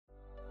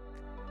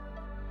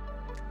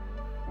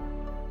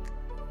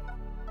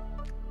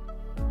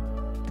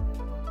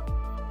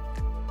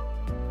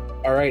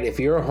All right, if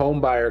you're a home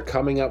buyer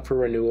coming up for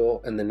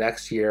renewal in the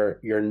next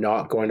year, you're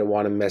not going to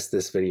want to miss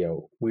this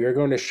video. We are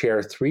going to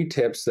share 3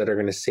 tips that are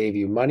going to save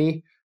you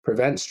money,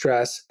 prevent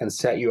stress, and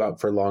set you up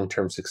for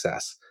long-term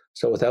success.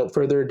 So without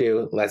further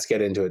ado, let's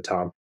get into it,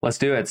 Tom. Let's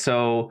do it.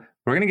 So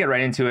we're going to get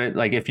right into it.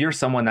 Like if you're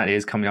someone that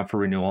is coming up for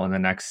renewal in the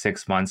next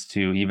 6 months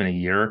to even a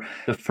year,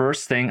 the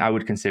first thing I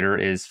would consider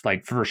is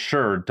like for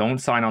sure, don't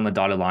sign on the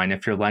dotted line.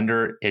 If your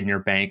lender in your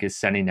bank is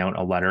sending out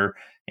a letter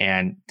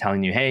and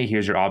telling you, hey,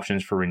 here's your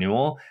options for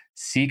renewal,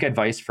 seek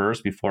advice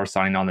first before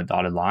signing on the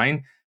dotted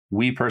line.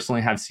 We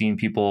personally have seen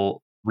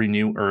people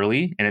renew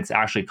early and it's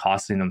actually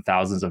costing them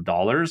thousands of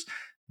dollars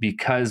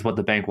because what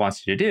the bank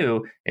wants you to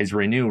do is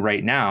renew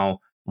right now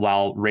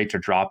while rates are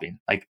dropping.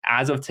 Like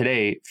as of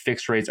today,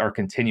 fixed rates are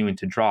continuing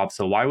to drop.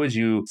 So why would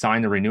you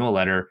sign the renewal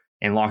letter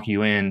and lock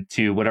you in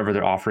to whatever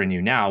they're offering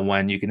you now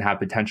when you can have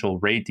potential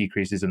rate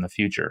decreases in the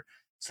future?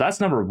 So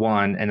that's number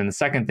one. And then the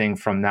second thing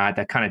from that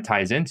kind of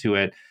ties into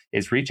it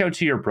is reach out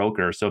to your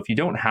broker. So if you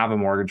don't have a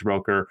mortgage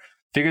broker,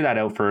 figure that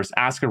out first,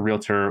 ask a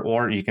realtor,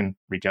 or you can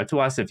reach out to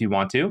us if you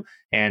want to.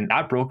 And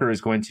that broker is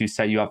going to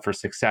set you up for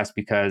success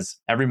because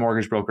every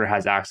mortgage broker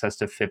has access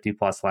to 50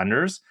 plus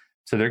lenders.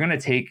 So they're going to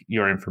take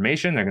your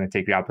information, they're going to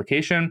take your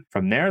application.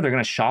 From there, they're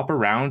going to shop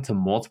around to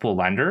multiple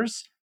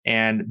lenders,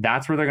 and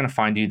that's where they're going to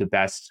find you the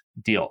best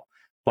deal.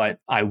 But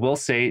I will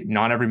say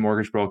not every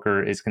mortgage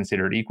broker is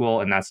considered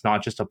equal, and that's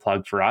not just a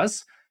plug for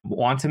us.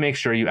 Want to make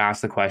sure you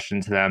ask the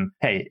question to them,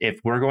 hey, if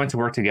we're going to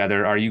work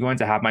together, are you going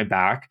to have my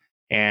back?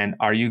 And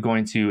are you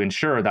going to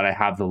ensure that I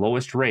have the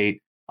lowest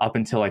rate up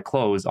until I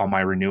close on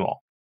my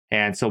renewal?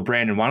 And so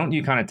Brandon, why don't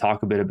you kind of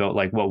talk a bit about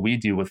like what we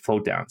do with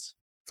float downs?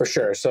 For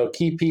sure. So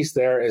key piece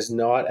there is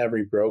not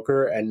every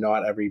broker and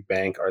not every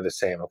bank are the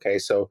same. Okay.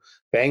 So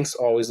banks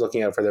always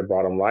looking out for their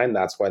bottom line.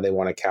 That's why they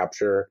want to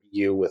capture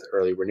you with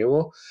early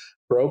renewal.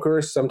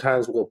 Brokers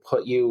sometimes will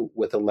put you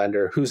with a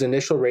lender whose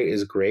initial rate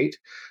is great,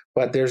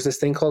 but there's this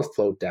thing called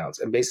float downs.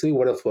 And basically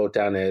what a float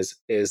down is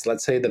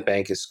let's say the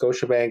bank is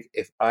Scotiabank.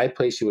 If I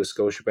place you with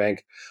Scotiabank,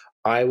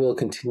 I will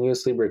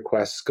continuously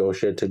request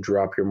Scotia to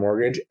drop your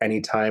mortgage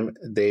anytime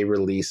they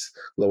release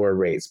lower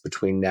rates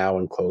between now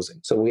and closing.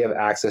 So we have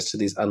access to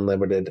these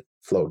unlimited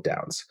float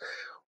downs.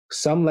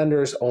 Some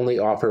lenders only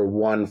offer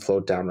one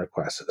float down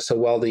request. So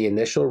while the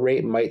initial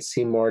rate might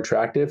seem more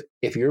attractive,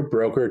 if your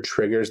broker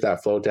triggers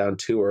that float down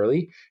too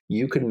early,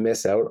 you could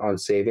miss out on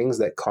savings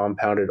that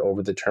compounded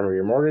over the term of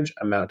your mortgage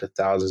amount to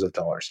thousands of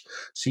dollars.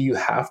 So you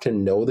have to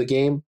know the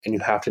game and you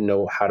have to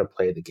know how to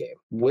play the game.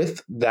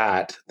 With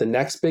that, the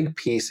next big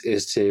piece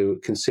is to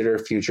consider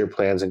future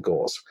plans and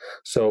goals.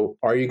 So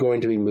are you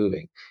going to be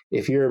moving?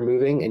 If you're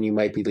moving and you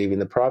might be leaving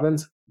the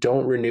province,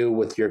 don't renew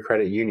with your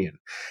credit union.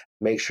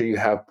 Make sure you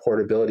have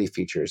portability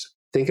features.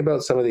 Think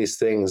about some of these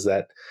things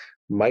that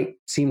might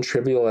seem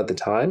trivial at the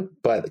time,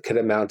 but could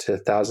amount to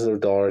thousands of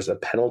dollars of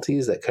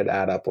penalties that could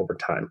add up over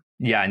time.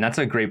 Yeah, and that's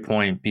a great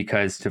point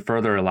because to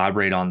further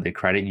elaborate on the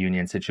credit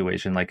union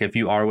situation, like if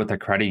you are with a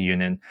credit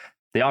union,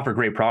 they offer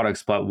great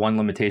products, but one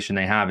limitation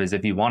they have is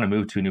if you want to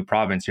move to a new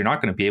province, you're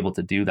not going to be able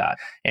to do that.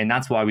 And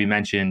that's why we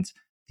mentioned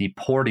the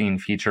porting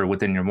feature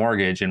within your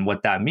mortgage. And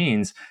what that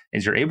means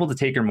is you're able to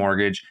take your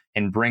mortgage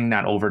and bring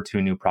that over to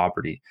a new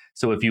property.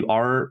 So if you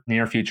are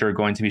near future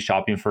going to be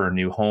shopping for a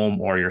new home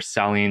or you're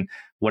selling,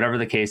 whatever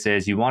the case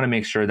is, you want to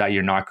make sure that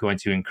you're not going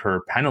to incur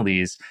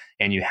penalties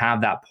and you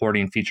have that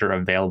porting feature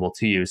available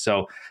to you.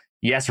 So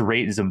yes,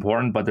 rate is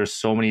important, but there's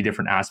so many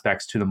different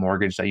aspects to the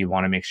mortgage that you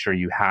want to make sure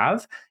you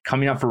have.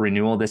 Coming up for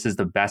renewal, this is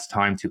the best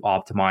time to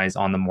optimize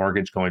on the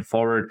mortgage going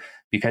forward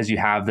because you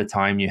have the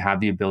time, you have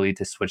the ability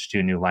to switch to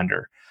a new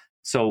lender.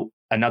 So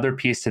another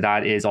piece to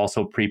that is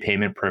also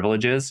prepayment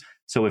privileges.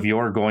 So if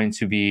you're going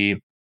to be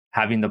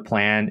having the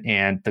plan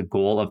and the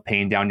goal of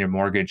paying down your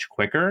mortgage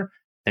quicker,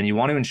 then you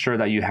want to ensure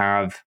that you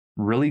have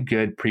really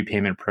good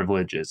prepayment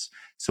privileges.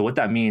 So what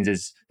that means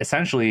is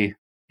essentially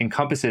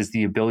encompasses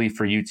the ability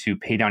for you to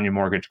pay down your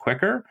mortgage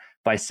quicker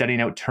by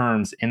setting out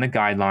terms in the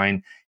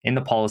guideline, in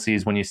the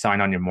policies when you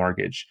sign on your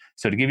mortgage.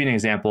 So to give you an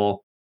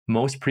example,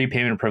 most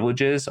prepayment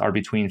privileges are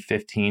between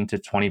 15 to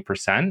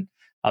 20%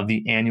 of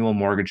the annual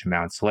mortgage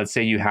amount. So let's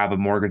say you have a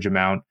mortgage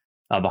amount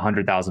of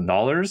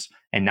 $100,000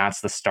 and that's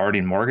the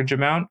starting mortgage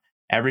amount.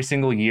 Every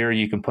single year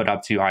you can put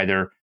up to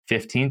either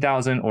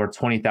 $15,000 or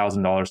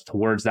 $20,000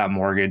 towards that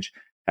mortgage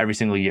every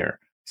single year.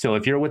 So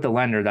if you're with a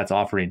lender that's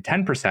offering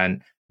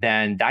 10%,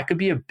 then that could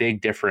be a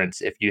big difference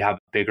if you have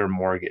a bigger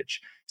mortgage.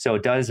 So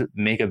it does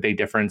make a big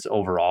difference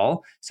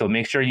overall. So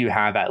make sure you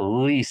have at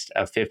least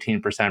a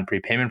 15%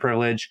 prepayment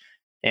privilege.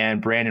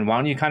 And Brandon, why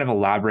don't you kind of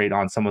elaborate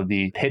on some of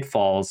the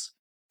pitfalls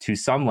to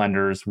some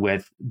lenders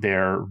with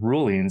their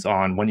rulings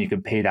on when you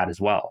can pay that as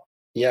well?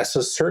 Yeah,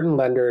 so certain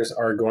lenders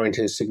are going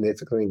to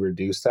significantly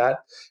reduce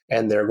that,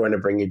 and they're going to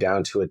bring you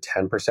down to a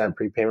 10%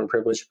 prepayment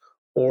privilege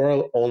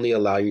or only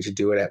allow you to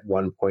do it at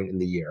one point in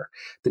the year.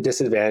 The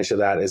disadvantage of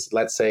that is,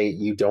 let's say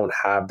you don't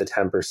have the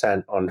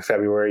 10% on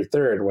February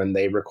 3rd when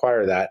they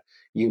require that,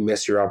 you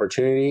miss your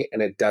opportunity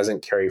and it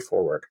doesn't carry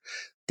forward.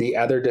 The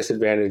other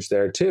disadvantage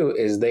there too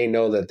is they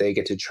know that they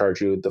get to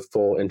charge you the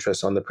full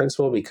interest on the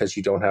principal because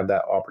you don't have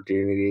that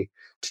opportunity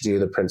to do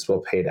the principal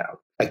pay down.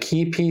 A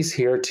key piece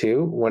here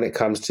too, when it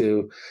comes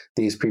to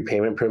these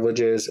prepayment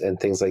privileges and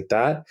things like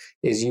that,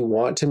 is you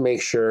want to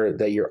make sure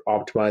that you're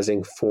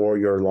optimizing for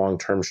your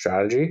long-term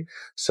strategy.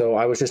 So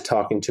I was just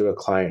talking to a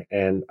client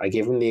and I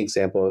gave him the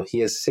example. He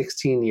has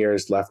 16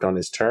 years left on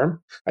his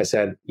term. I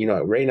said,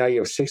 right now you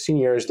have 16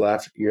 years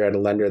left. You're at a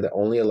lender that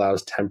only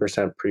allows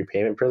 10%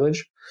 prepayment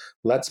privilege.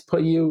 Let's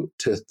put you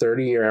to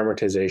 30-year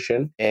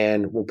amortization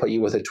and we'll put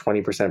you with a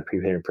 20%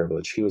 prepayment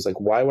privilege. He was like,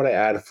 why would I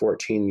add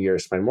 14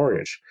 years to my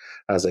mortgage?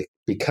 I was like,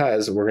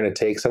 because we're going to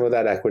take some of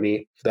that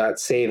equity, that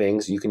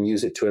savings, you can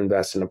use it to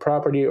invest in a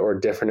property or a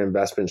different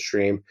investment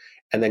stream.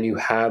 And then you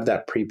have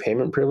that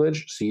prepayment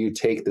privilege. So you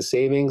take the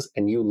savings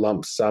and you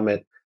lump sum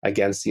it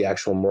against the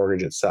actual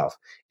mortgage itself.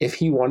 If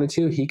he wanted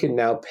to, he can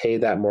now pay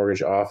that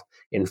mortgage off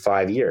in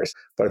 5 years.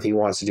 But if he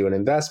wants to do an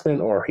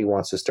investment or he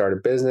wants to start a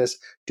business,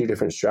 do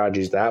different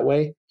strategies that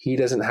way, he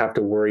doesn't have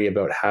to worry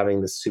about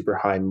having the super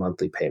high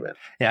monthly payment.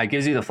 Yeah, it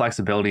gives you the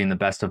flexibility in the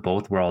best of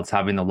both worlds,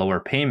 having the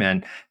lower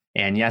payment.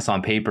 And yes,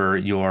 on paper,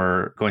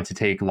 you're going to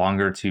take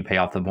longer to pay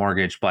off the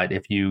mortgage. But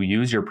if you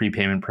use your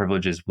prepayment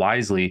privileges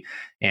wisely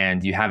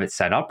and you have it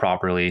set up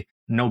properly,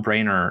 no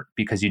brainer,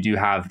 because you do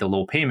have the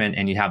low payment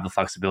and you have the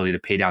flexibility to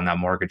pay down that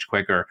mortgage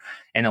quicker.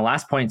 And the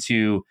last point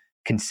to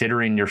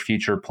considering your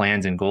future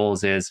plans and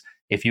goals is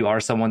if you are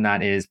someone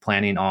that is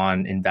planning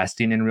on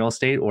investing in real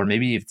estate, or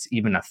maybe it's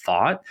even a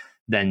thought,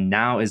 then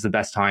now is the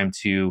best time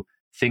to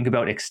think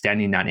about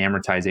extending that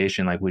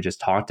amortization like we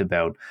just talked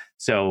about.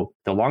 So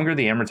the longer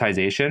the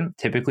amortization,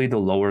 typically the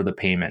lower the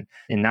payment.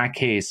 In that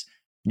case,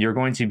 you're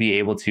going to be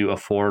able to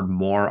afford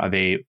more of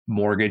a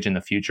mortgage in the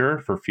future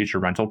for future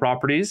rental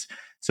properties.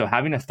 So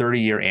having a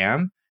 30-year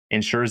AM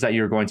ensures that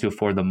you're going to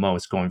afford the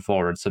most going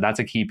forward. So that's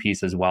a key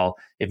piece as well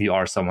if you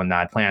are someone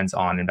that plans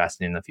on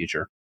investing in the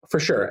future.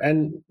 For sure.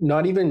 And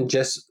not even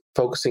just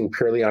focusing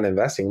purely on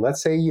investing.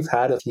 Let's say you've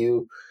had a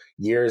few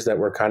years that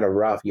were kind of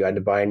rough. You had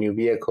to buy a new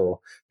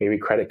vehicle. Maybe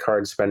credit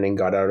card spending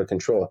got out of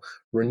control.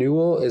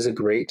 Renewal is a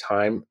great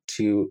time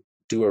to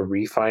do a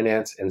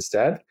refinance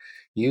instead.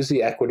 Use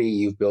the equity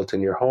you've built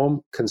in your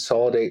home,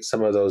 consolidate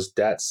some of those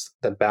debts,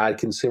 the bad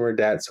consumer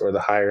debts or the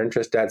higher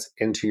interest debts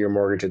into your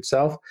mortgage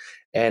itself,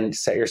 and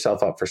set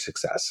yourself up for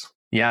success.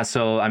 Yeah.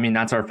 So, I mean,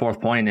 that's our fourth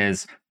point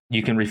is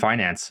you can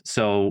refinance.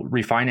 So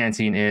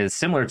refinancing is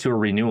similar to a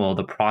renewal,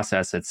 the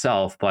process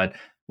itself, but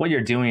what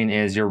you're doing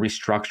is you're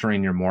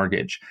restructuring your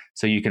mortgage.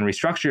 So you can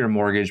restructure your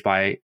mortgage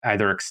by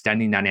either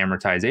extending that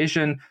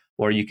amortization,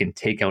 or you can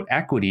take out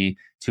equity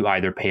to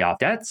either pay off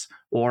debts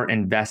or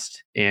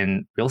invest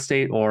in real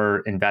estate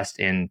or invest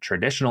in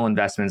traditional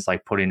investments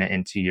like putting it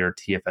into your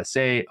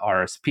TFSA,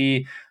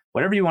 RSP,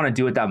 whatever you want to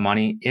do with that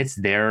money. It's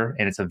there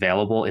and it's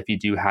available if you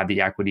do have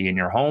the equity in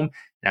your home.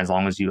 And as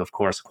long as you, of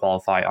course,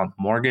 qualify on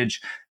the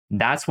mortgage,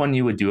 that's when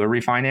you would do a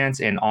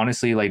refinance. And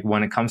honestly, like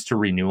when it comes to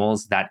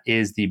renewals, that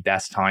is the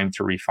best time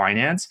to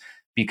refinance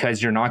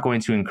because you're not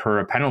going to incur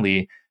a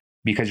penalty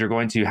because you're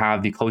going to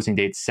have the closing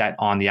date set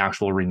on the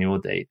actual renewal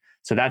date.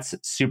 So that's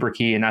super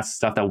key. And that's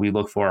stuff that we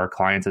look for our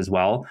clients as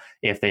well.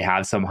 If they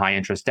have some high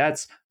interest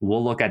debts,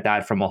 we'll look at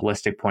that from a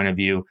holistic point of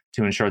view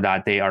to ensure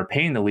that they are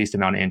paying the least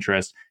amount of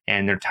interest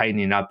and they're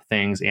tightening up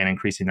things and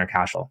increasing their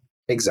cash flow.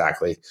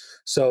 Exactly.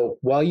 So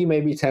while you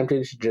may be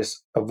tempted to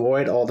just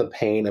avoid all the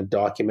pain of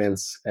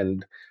documents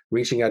and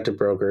reaching out to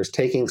brokers,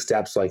 taking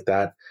steps like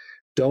that,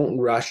 don't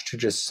rush to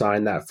just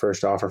sign that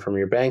first offer from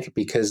your bank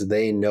because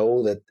they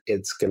know that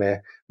it's going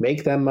to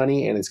make them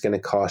money and it's going to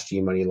cost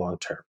you money long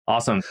term.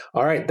 Awesome.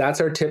 All right. That's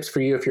our tips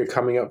for you if you're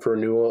coming up for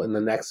renewal in the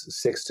next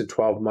 6 to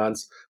 12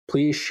 months.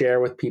 Please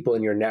share with people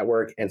in your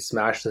network and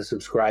smash the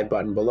subscribe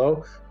button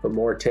below for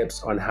more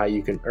tips on how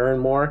you can earn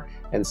more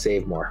and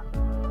save more.